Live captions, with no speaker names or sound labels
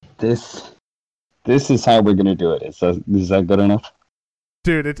this this is how we're gonna do it. Is that good enough?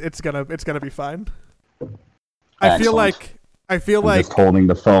 Dude, it's gonna be fine. Excellent. I feel I'm like just holding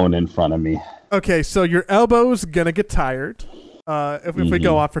the phone in front of me. okay, so your elbow's gonna get tired if we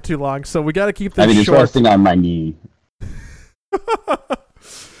go on for too long. So we got to keep this It's short. resting on my knee.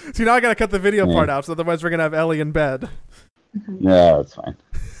 So now I gotta cut the video part out, so otherwise we're gonna have Ellie in bed. Yeah, that's fine.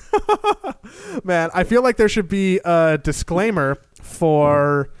 Man, I feel like there should be a disclaimer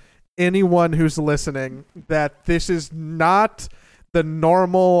for anyone who's listening that this is not the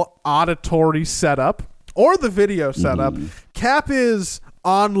normal auditory setup or the video setup. Cap is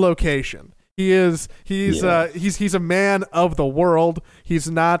on location. He's a man of the world. He's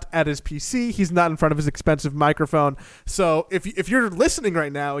not at his PC. He's not in front of his expensive microphone. So if you're listening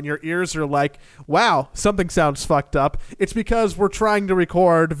right now and your ears are like, wow, something sounds fucked up, it's because we're trying to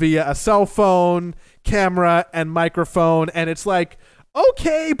record via a cell phone, camera, and microphone, and it's like,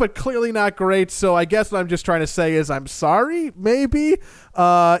 okay, but clearly not great. So I guess what I'm just trying to say is I'm sorry, maybe.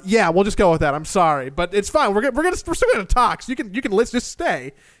 Yeah, we'll just go with that. I'm sorry, but it's fine. We're still gonna talk. So you can let's just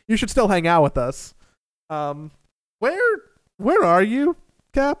stay. You should still hang out with us. Where are you,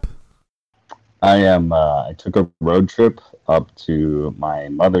 Cap? I am. I took a road trip up to my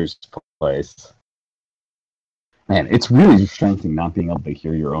mother's place. Man, it's really distracting not being able to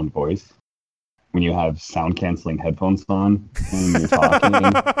hear your own voice when you have sound canceling headphones on and you're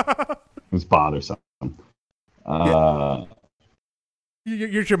talking. It's bothersome.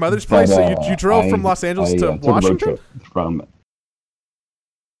 You're your mother's place. So you drove from Los Angeles to Washington?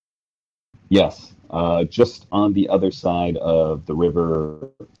 Yes, just on the other side of the river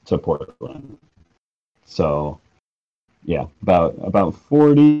to Portland. So, yeah, about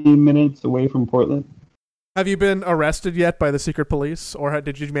 40 minutes away from Portland. Have you been arrested yet by the secret police, or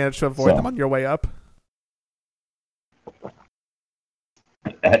did you manage to avoid them on your way up?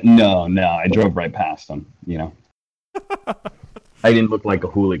 No, I drove right past them. I didn't look like a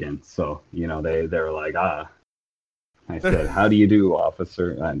hooligan, so they were like, ah. I said, "How do you do,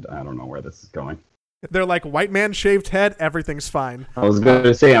 officer?" And I don't know where this is going. They're like, "White man, shaved head, everything's fine." I was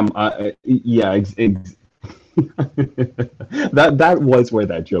gonna say, that was where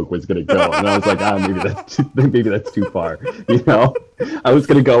that joke was gonna go, and I was like, maybe that's too far. I was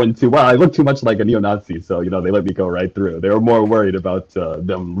gonna go into, well, I look too much like a neo-Nazi, so they let me go right through. They were more worried about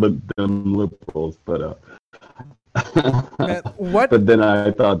them liberals, but Man, what? But then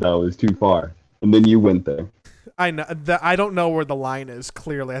I thought that was too far, and then you went there. I know that I don't know where the line is.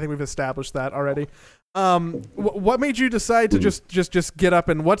 Clearly, I think we've established that already. What made you decide to just get up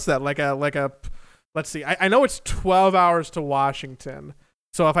and what's that like a? Let's see. I know it's 12 hours to Washington,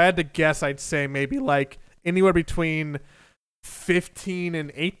 so if I had to guess, I'd say maybe like anywhere between 15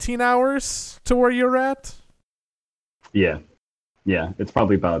 and 18 hours to where you're at. Yeah, it's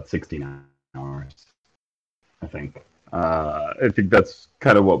probably about 16 hours. I think that's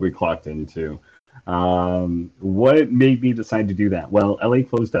kind of what we clocked into. What made me decide to do that? Well, LA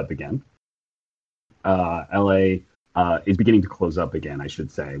closed up again. LA is beginning to close up again, I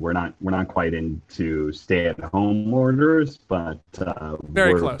should say. We're not quite into stay-at-home orders, but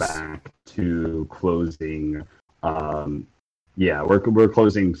Very we're close. back to closing. We're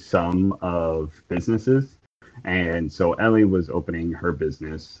closing some of businesses. And so Ellie was opening her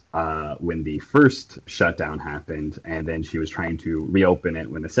business when the first shutdown happened, and then she was trying to reopen it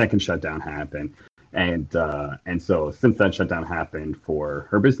when the second shutdown happened. And so since that shutdown happened for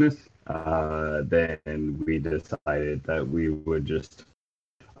her business, then we decided that we would just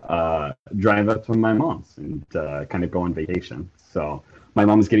drive up to my mom's and kind of go on vacation. So my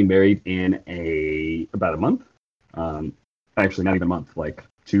mom is getting married in about a month. Actually, not even a month, like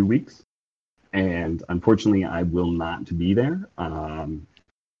 2 weeks. And unfortunately, I will not be there.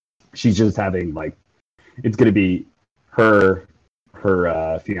 She's just having it's going to be her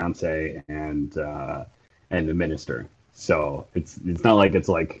fiance and the minister. So it's not like it's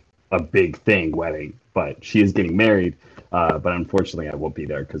like a big thing wedding, but she is getting married. But unfortunately, I won't be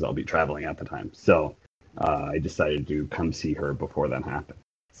there because I'll be traveling at the time. So I decided to come see her before that happened.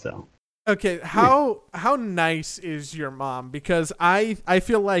 So. Okay, how nice is your mom? Because I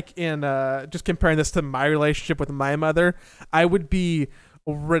feel like in just comparing this to my relationship with my mother, I would be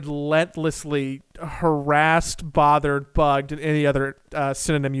relentlessly harassed, bothered, bugged, and any other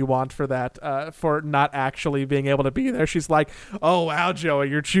synonym you want for that, for not actually being able to be there. She's like, oh, wow, Joey,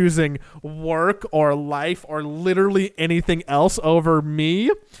 you're choosing work or life or literally anything else over me.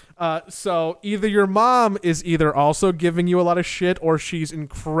 So either your mom is either also giving you a lot of shit or she's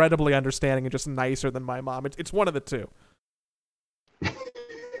incredibly understanding and just nicer than my mom. It's one of the two.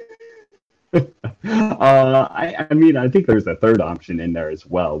 I mean, I think there's a third option in there as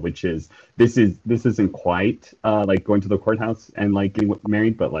well, which is this isn't quite like going to the courthouse and like getting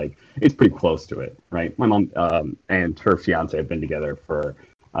married, but like it's pretty close to it, right? My mom and her fiance have been together for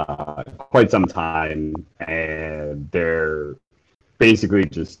quite some time, and they're basically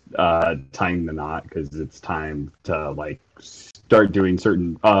just tying the knot because it's time to like start doing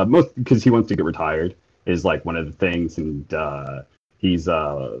certain most because he wants to get retired is like one of the things, and he's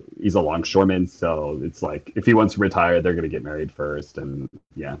a longshoreman, so it's like if he wants to retire, they're gonna get married first, and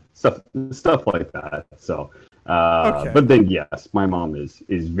yeah, stuff like that. So, Okay. but then yes, my mom is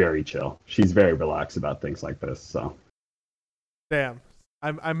very chill. She's very relaxed about things like this. So, Damn.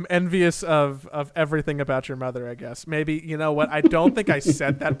 I'm envious of everything about your mother, I guess. Maybe, you know what? I don't think I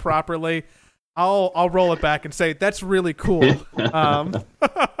said that properly. I'll roll it back and say that's really cool. You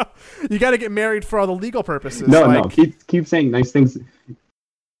got to get married for all the legal purposes. no, keep saying nice things.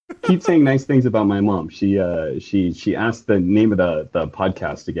 Keep saying nice things about my mom. She asked the name of the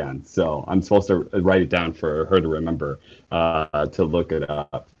podcast again, so I'm supposed to write it down for her to remember to look it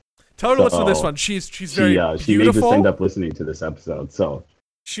up. Totally listen to this one. She's very beautiful. She may just end up listening to this episode. So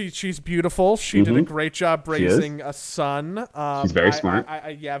she's beautiful. She did a great job raising a son. She's very smart.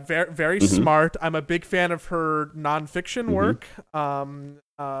 Yeah, very smart. I'm a big fan of her nonfiction work.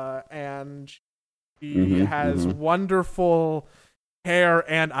 And she has wonderful hair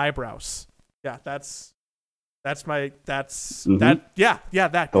and eyebrows. Yeah, that's that. Yeah,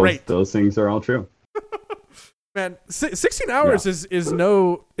 that great. Those things are all true. Man, 16 hours is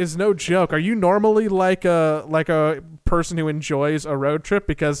no joke. Are you normally like a person who enjoys a road trip?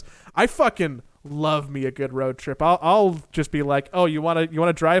 Because I fucking love me a good road trip. I'll just be like, oh, you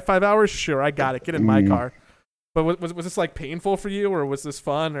wanna drive 5 hours? Sure, I got it. Get in my car. But was this like painful for you, or was this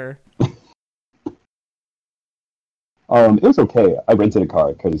fun, or? It was okay. I rented a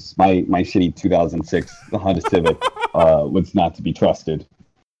car because my shitty 2006 Honda Civic was not to be trusted.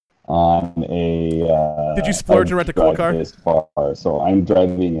 Did you splurge and rent a cool car? This far, so I'm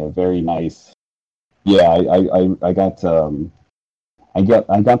driving a very nice. Yeah, I got the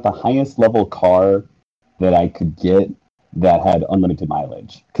highest level car that I could get that had unlimited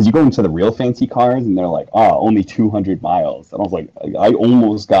mileage. Because you go into the real fancy cars and they're like, only 200 miles. And I was like, I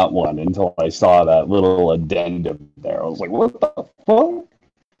almost got one until I saw that little addendum there. I was like, what the fuck?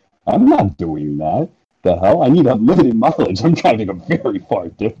 I'm not doing that. The hell? I need unlimited mileage. I'm driving a very far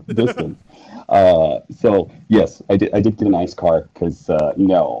distance. So yes, I did get a nice car because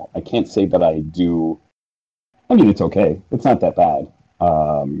no, I can't say that I do. I mean, it's okay. It's not that bad.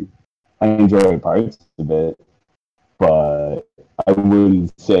 I enjoy parts of it, but I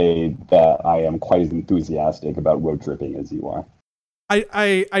wouldn't say that I am quite as enthusiastic about road tripping as you are.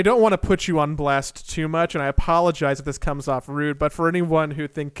 I don't want to put you on blast too much, and I apologize if this comes off rude, but for anyone who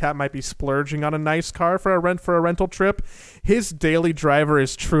think Cat might be splurging on a nice car for a rental trip, his daily driver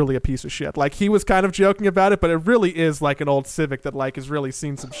is truly a piece of shit. Like, he was kind of joking about it, but it really is like an old Civic that like has really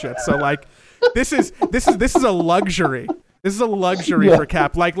seen some shit. So like this is a luxury. This is a luxury for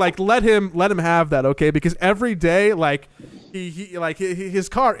Cap. Like let him have that, okay? Because every day, like he like his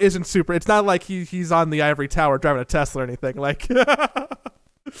car isn't super. It's not like he's on the ivory tower driving a Tesla or anything. Like,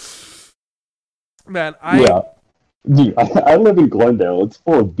 man, Dude, I live in Glendale. It's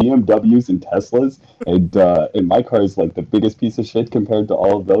full of BMWs and Teslas, and my car is like the biggest piece of shit compared to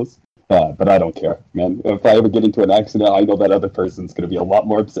all of those. But I don't care, man. If I ever get into an accident, I know that other person's gonna be a lot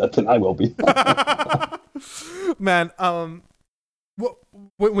more upset than I will be. Man,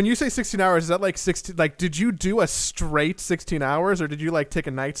 when you say 16 hours, is that like 16? Like, did you do a straight 16 hours, or did you like take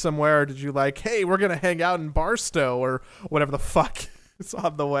a night somewhere, or did you like, hey, we're gonna hang out in Barstow or whatever the fuck is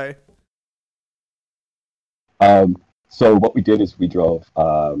on the way? So what we did is we drove.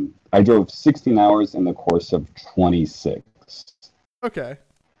 I drove 16 hours in the course of 26. Okay.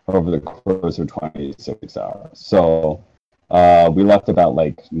 Over the course of 26 hours. So we left about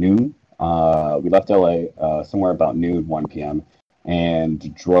like noon. We left LA somewhere about noon, 1 p.m.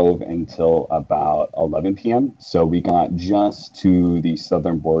 and drove until about 11 p.m. So we got just to the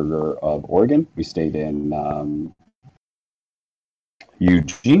southern border of Oregon. We stayed in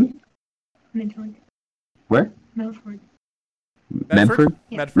Eugene. Medford. Where? Medford. Medford?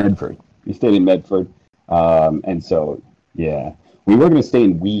 Yeah. Medford. We stayed in Medford. And so, yeah. We were going to stay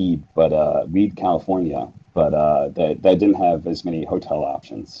in Weed, California, but that didn't have as many hotel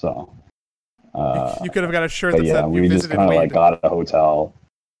options. So you could have got a shirt that said we just kind of like got a hotel.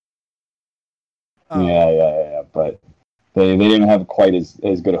 Yeah. But they didn't have quite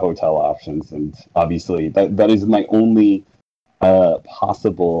as good hotel options, and obviously that is my only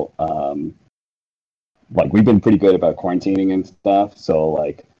possible. Like, we've been pretty good about quarantining and stuff, so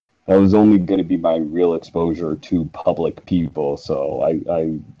like that was only going to be my real exposure to public people. So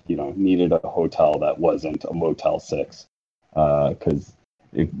I needed a hotel that wasn't a Motel 6, because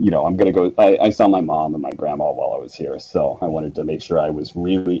I'm going to go. I saw my mom and my grandma while I was here, so I wanted to make sure I was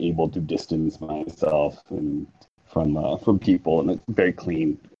really able to distance myself from people in a very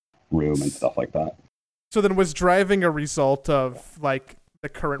clean room and stuff like that. So then, was driving a result of like the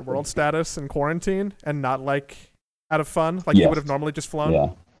current world status and quarantine, and not like out of fun, like you would have normally just flown?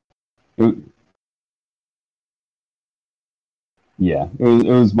 Yeah. It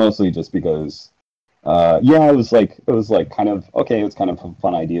was mostly just because, it was like kind of okay. It was kind of a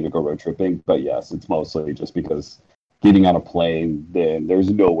fun idea to go road tripping, but yes, it's mostly just because getting on a plane, then there's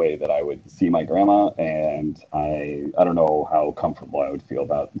no way that I would see my grandma, and I don't know how comfortable I would feel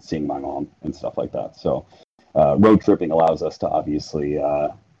about seeing my mom and stuff like that. So, road tripping allows us to obviously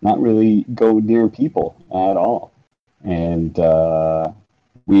not really go near people at all, and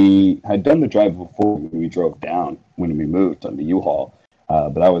we had done the drive before when we drove down when we moved on the U-Haul,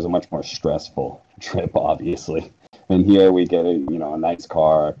 but that was a much more stressful trip, obviously. And here we get a nice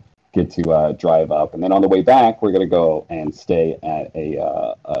car, get to drive up, and then on the way back we're gonna go and stay at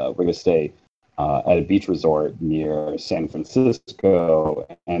a beach resort near San Francisco,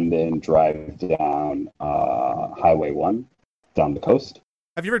 and then drive down Highway 1 down the coast.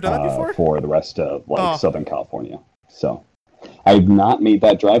 Have you ever done that before? For the rest of Southern California. So I've not made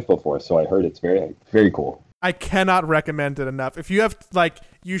that drive before, so I heard it's very, very cool. I cannot recommend it enough. If you have,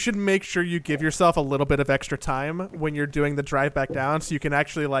 you should make sure you give yourself a little bit of extra time when you're doing the drive back down, so you can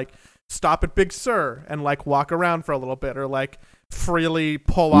actually, stop at Big Sur and, walk around for a little bit, or, freely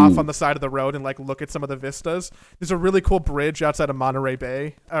pull off on the side of the road and, look at some of the vistas. There's a really cool bridge outside of Monterey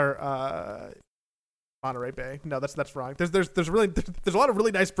Bay, or, Monterey Bay. No, that's wrong. There's a lot of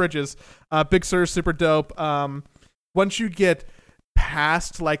really nice bridges. Big Sur is super dope. Once you get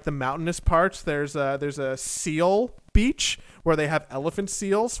past the mountainous parts, there's a seal beach where they have elephant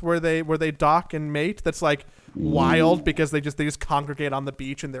seals where they dock and mate. That's wild because they just congregate on the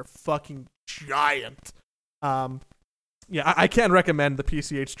beach and they're fucking giant. I can't recommend the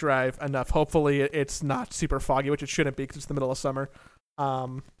PCH drive enough. Hopefully it's not super foggy, which it shouldn't be because it's the middle of summer.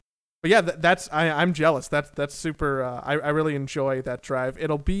 But yeah, I'm jealous. That's super. I really enjoy that drive.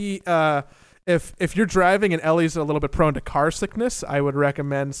 It'll be if you're driving and Ellie's a little bit prone to car sickness, I would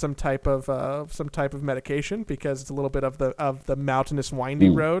recommend some type of medication, because it's a little bit of the mountainous windy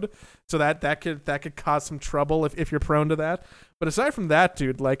road, so that could cause some trouble if you're prone to that. But aside from that,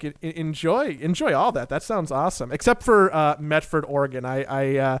 dude, enjoy all that. That sounds awesome. Except for Medford, Oregon.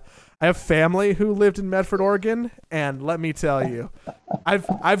 I have family who lived in Medford, Oregon, and let me tell you,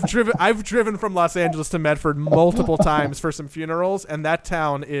 I've driven from Los Angeles to Medford multiple times for some funerals, and that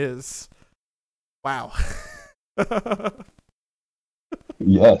town is wow.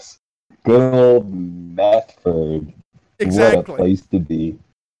 Yes. Good old Medford. Exactly. What a place to be.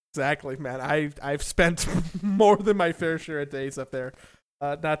 Exactly, man. I've spent more than my fair share of days up there.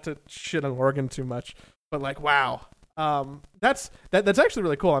 Not to shit on Oregon too much, but wow. That's actually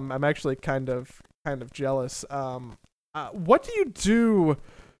really cool. I'm actually kind of jealous. What do you do?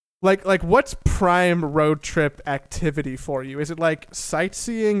 What's prime road trip activity for you? Is it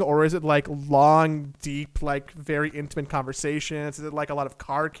sightseeing, or is it long, deep, very intimate conversations? Is it a lot of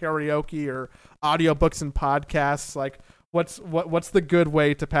car karaoke or audiobooks and podcasts? What's the good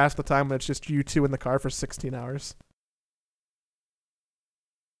way to pass the time when it's just you two in the car for 16 hours?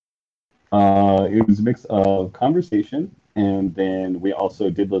 It was a mix of conversation, and then we also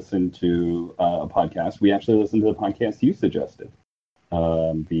did listen to a podcast. We actually listened to the podcast you suggested.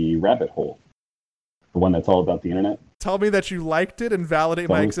 The Rabbit Hole, the one that's all about the internet. Tell me that you liked it and validate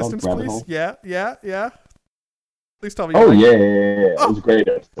my existence, please. Yeah. Please tell me. Oh, yeah. It was a great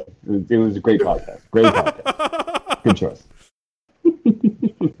episode. It was a great podcast. Great podcast. Good choice.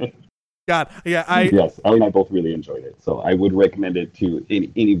 God, yeah, yes, Ellie and I both really enjoyed it, so I would recommend it to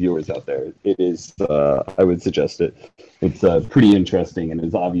any viewers out there. It is, I would suggest it. It's pretty interesting, and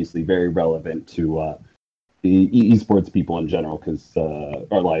is obviously very relevant to the esports people in general, because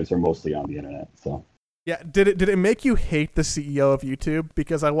our lives are mostly on the internet. So yeah, did it make you hate the CEO of YouTube?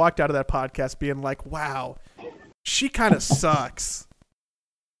 Because I walked out of that podcast being like, wow, she kind of sucks.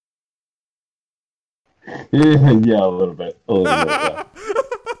 Yeah, a little bit. Yeah.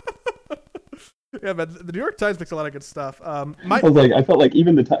 Yeah, but the New York Times makes a lot of good stuff. I felt like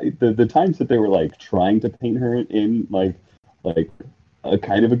even the times that they were trying to paint her in a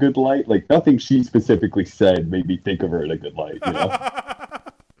kind of a good light, nothing she specifically said made me think of her in a good light. You know?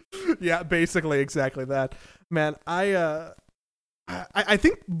 Yeah, basically exactly that. Man, I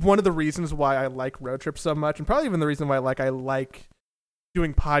think one of the reasons why I like road trips so much, and probably even the reason why I like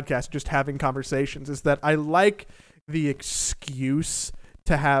doing podcasts, just having conversations, is that I like the excuse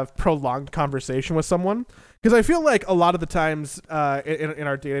to have prolonged conversation with someone. Because I feel like a lot of the times in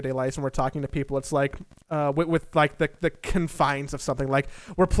our day-to-day lives when we're talking to people, it's like with like the confines of something. Like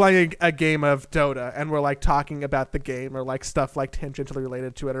we're playing a game of Dota and we're like talking about the game or like stuff like tangentially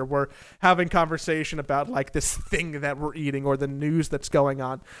related to it, or we're having conversation about like this thing that we're eating or the news that's going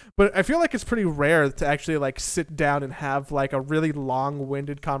on. But I feel like it's pretty rare to actually like sit down and have like a really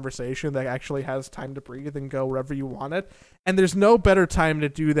long-winded conversation that actually has time to breathe and go wherever you want it. And there's no better time to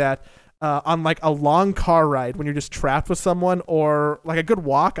do that on like a long car ride when you're just trapped with someone, or like a good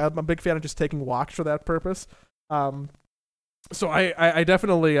walk. I'm a big fan of just taking walks for that purpose. So I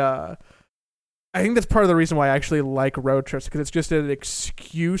definitely I think that's part of the reason why I actually like road trips, because it's just an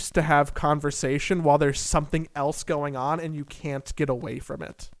excuse to have conversation while there's something else going on and you can't get away from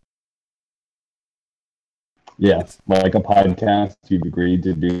it. Yeah, like a podcast you've agreed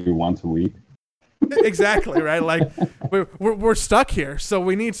to do once a week. Exactly, right? Like we're stuck here, so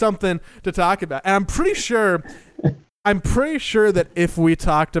we need something to talk about. And I'm pretty sure that if we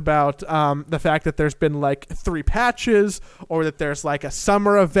talked about the fact that there's been like 3 patches, or that there's like a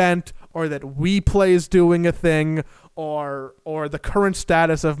summer event, or that WePlay is doing a thing, or the current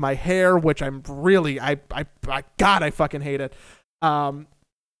status of my hair, which I'm really God, I fucking hate it.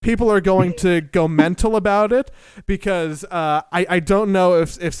 People are going to go mental about it, because I don't know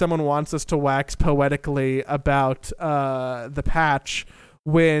if someone wants us to wax poetically about the patch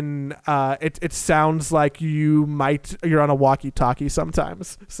when it sounds like you're on a walkie-talkie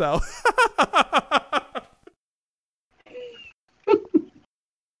sometimes. So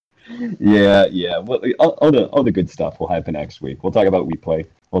Yeah. Well, all the good stuff will happen next week. We'll talk about WePlay.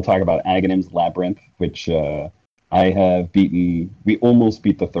 We'll talk about Aghanim's Labyrinth, which I have beaten. We almost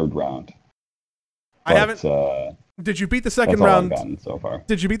beat the 3rd round. I haven't. Did you beat the second that's all round I've gotten so far?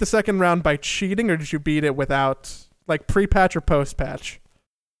 Did you beat the second round by cheating, or did you beat it without like pre-patch or post-patch?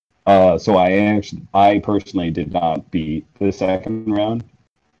 So I personally did not beat the second round,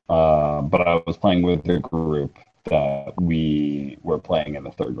 but I was playing with a group that we were playing in the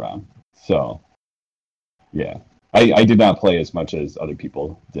 3rd round. So, yeah, I did not play as much as other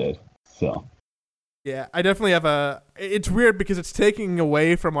people did. So. Yeah, I definitely have it's weird because it's taking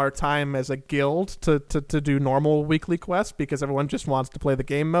away from our time as a guild to do normal weekly quests, because everyone just wants to play the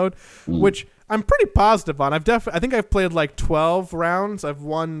game mode, which I'm pretty positive on. I think I've played like 12 rounds. I've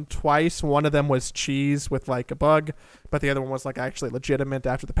won twice. One of them was cheese with like a bug, but the other one was like actually legitimate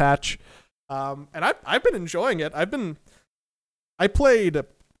after the patch. And I've been enjoying it. I played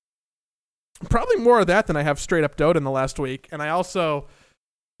probably more of that than I have straight up Dota in the last week, and I also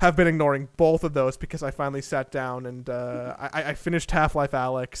have been ignoring both of those because I finally sat down and I finished Half-Life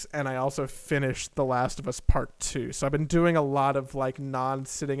Alyx, and I also finished The Last of Us Part 2. So I've been doing a lot of like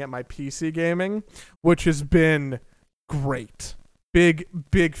non-sitting at my PC gaming, which has been great. Big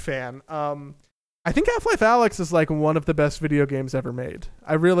fan. I think Half-Life Alyx is like one of the best video games ever made.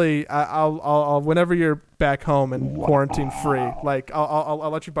 I'll whenever you're back home and quarantine free, like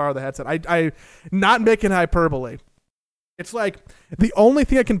I'll let you borrow the headset. I not making hyperbole. It's like the only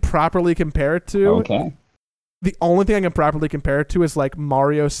thing I can properly compare it to. Okay. The only thing I can properly compare it to is like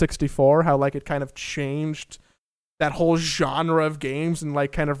Mario 64, how like it kind of changed that whole genre of games and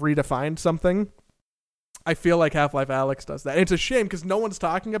like kind of redefined something. I feel like Half-Life Alyx does that. And it's a shame because no one's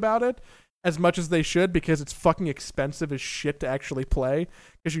talking about it as much as they should, because it's fucking expensive as shit to actually play,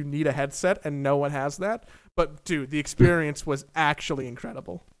 because you need a headset and no one has that. But dude, the experience was actually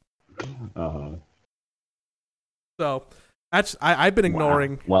incredible. So I've been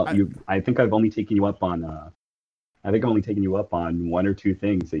ignoring. Wow. Well, I think I've only taken you up on. I think I've only taken you up on 1 or 2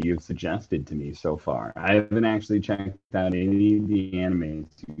 things that you've suggested to me so far. I haven't actually checked out any of the animes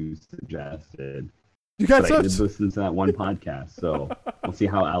you suggested. You got I did listen to that one podcast, so we'll see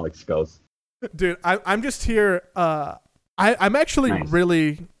how Alex goes. Dude, I'm just here. I'm actually nice.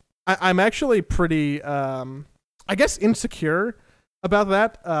 really. I'm actually pretty. I guess insecure about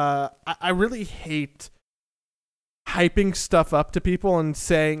that. I really hate hyping stuff up to people and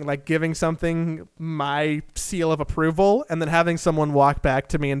saying, like, giving something my seal of approval, and then having someone walk back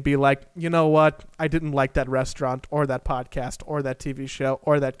to me and be like, you know what, I didn't like that restaurant or that podcast or that TV show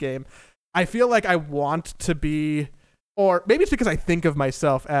or that game. I feel like I want to be, or maybe it's because I think of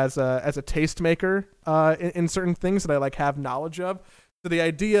myself as a tastemaker in certain things that I like have knowledge of. So the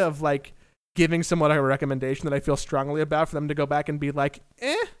idea of like giving someone a recommendation that I feel strongly about, for them to go back and be like,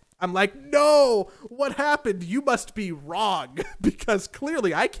 I'm like, no, what happened? You must be wrong, because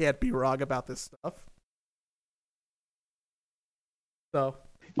clearly I can't be wrong about this stuff. So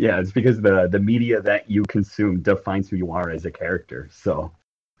Yeah, it's because the media that you consume defines who you are as a character. So,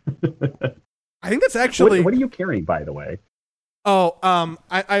 I think that's actually. What are you carrying, by the way? Oh,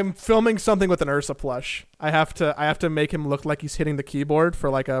 I'm filming something with an Ursa plush. I have to make him look like he's hitting the keyboard for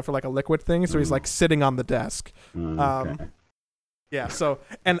like a liquid thing. So he's like sitting on the desk. Okay. Yeah. So,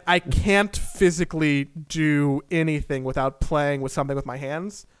 and I can't physically do anything without playing with something with my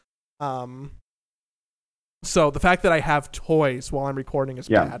hands. So the fact that I have toys while I'm recording is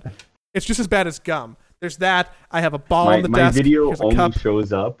bad. It's just as bad as gum. There's that. I have a ball on the desk. My video Here's a only cup.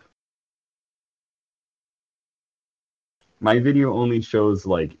 shows up. My video only shows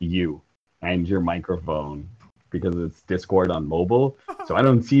like you and your microphone because it's Discord on mobile. So I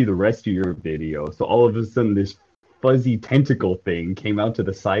don't see the rest of your video. So all of a sudden this fuzzy tentacle thing came out to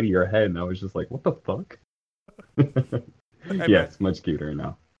the side of your head and I was just like, what the fuck? Yeah, it's much cuter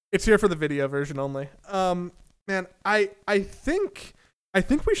now. It's here for the video version only. Man, I think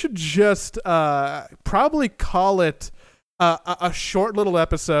we should just probably call it a short little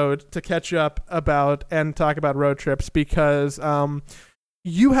episode to catch up about and talk about road trips because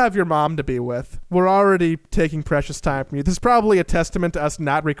you have your mom to be with. We're already taking precious time from you. This is probably a testament to us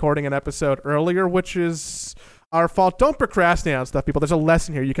not recording an episode earlier, which is our fault. Don't procrastinate on stuff, people. There's a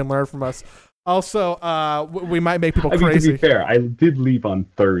lesson here you can learn from us. Also, we might make people crazy. To be fair, I did leave on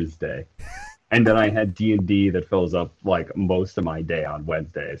Thursday. And then I had D&D that fills up like most of my day on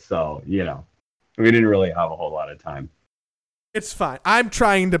Wednesday. So, we didn't really have a whole lot of time. It's fine. I'm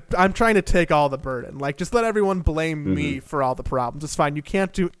trying to take all the burden. Like, just let everyone blame me for all the problems. It's fine. You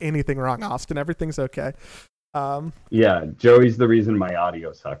can't do anything wrong, Austin. Everything's okay. Yeah, Joey's the reason my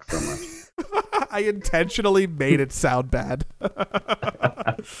audio sucks so much. I intentionally made it sound bad.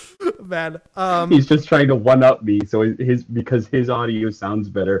 Man, he's just trying to one-up me. So because his audio sounds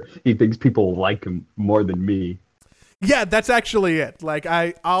better, he thinks people will like him more than me. Yeah, that's actually it. Like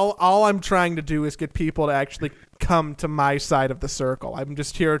all I'm trying to do is get people to actually come to my side of the circle. I'm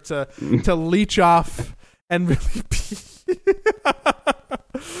just here to leech off and really be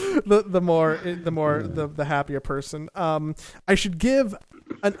the happier person. I should give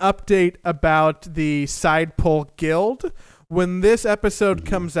an update about the Side Pole Guild. When this episode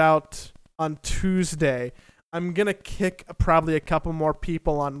comes out on Tuesday, I'm gonna kick probably a couple more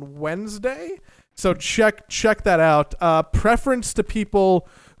people on Wednesday. So check that out. Preference to people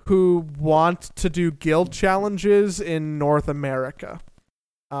who want to do guild challenges in North America.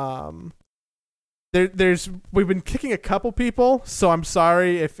 We've been kicking a couple people, so I'm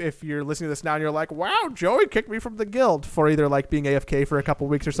sorry if you're listening to this now and you're like, wow, Joey kicked me from the guild for either like being AFK for a couple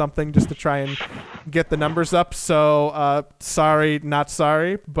weeks or something just to try and get the numbers up. So sorry, not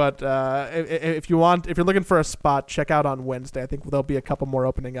sorry, but if you're looking for a spot, check out on Wednesday. I think there'll be a couple more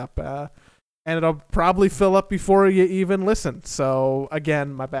opening up, and it'll probably fill up before you even listen. So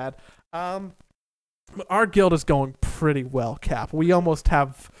again, my bad. Our guild is going pretty well, Cap. We almost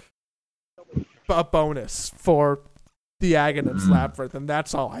have a bonus for the Aghanim's Labyrinth, and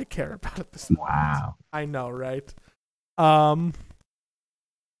that's all I care about at this point. Wow. I know, right?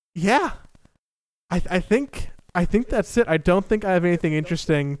 Yeah. I think that's it. I don't think I have anything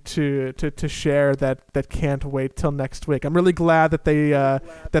interesting to share that can't wait till next week. I'm really glad that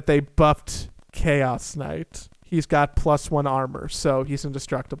they buffed Chaos Knight. He's got +1 armor, so he's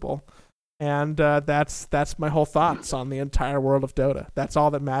indestructible. And that's my whole thoughts on the entire world of Dota. That's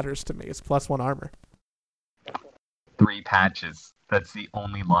all that matters to me is +1 armor. 3 patches. That's the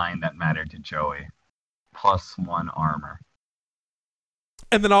only line that mattered to Joey. +1 armor.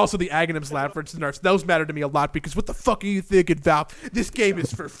 And then also the Aghanim's Labyrinth nerfs. Those matter to me a lot because what the fuck are you thinking, Valve? This game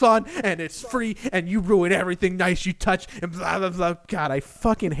is for fun and it's free and you ruin everything nice you touch and blah, blah, blah. God, I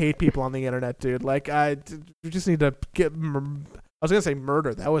fucking hate people on the internet, dude. Like, we just need to get... I was going to say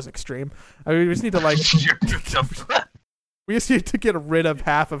murder. That was extreme. I mean, we just need to, like... we just need to get rid of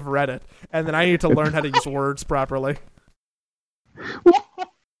half of Reddit. And then I need to learn how to use words properly.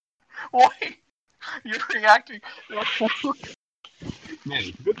 Why? You're reacting... Man,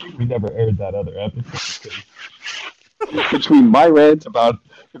 good thing we never aired that other episode. Between my rant about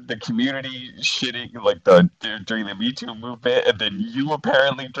the community shitting, like during the Me Too movement, and then you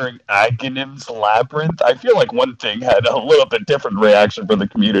apparently during Aghanim's Labyrinth, I feel like one thing had a little bit different reaction from the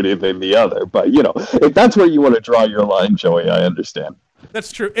community than the other. But if that's where you want to draw your line, Joey, I understand.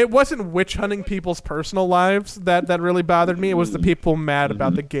 That's true. It wasn't witch hunting people's personal lives that really bothered me. It was the people mad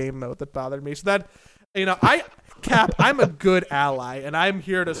about the game mode that bothered me. So that, Cap, I'm a good ally, and I'm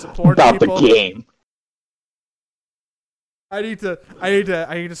here to support about people. The game. I need to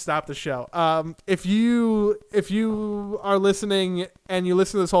stop the show. If you are listening and you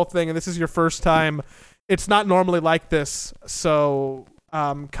listen to this whole thing and this is your first time, it's not normally like this. So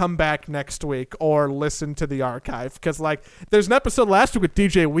come back next week or listen to the archive. Because, like, there's an episode last week with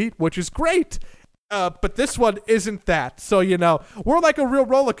DJ Wheat, which is great. But this one isn't that. So, we're like a real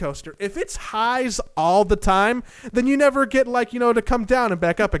roller coaster. If it's highs all the time, then you never get, like, to come down and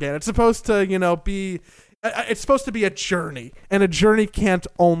back up again. It's supposed to, it's supposed to be a journey, and a journey can't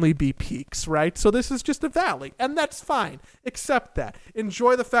only be peaks, right? So this is just a valley, and that's fine. Accept that.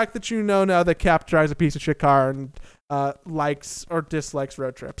 Enjoy the fact that you know now that Cap drives a piece of shit car and likes or dislikes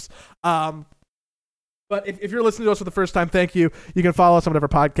road trips. But if you're listening to us for the first time, thank you. You can follow us on whatever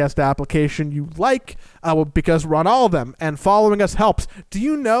podcast application you like, because we're on all of them, and following us helps. Do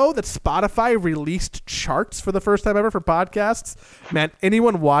you know that Spotify released charts for the first time ever for podcasts? Man,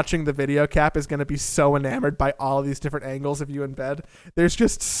 anyone watching the video, Cap, is going to be so enamored by all of these different angles of you in bed. There's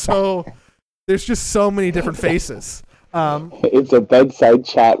just so many different faces. It's a bedside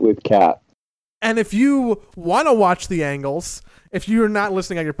chat with Cap. And if you want to watch the angles, if you're not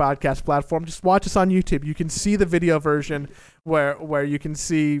listening on your podcast platform, just watch us on YouTube. You can see the video version where you can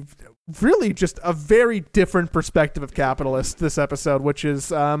see really just a very different perspective of Capitalist this episode, which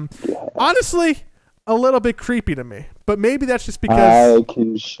is honestly a little bit creepy to me. But maybe that's just because I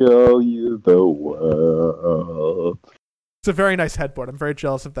can show you the world. It's a very nice headboard. I'm very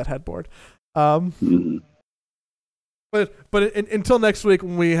jealous of that headboard. But until next week,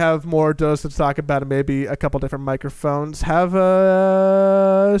 when we have more dose to talk about and maybe a couple different microphones, have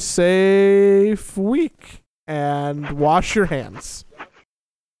a safe week and wash your hands.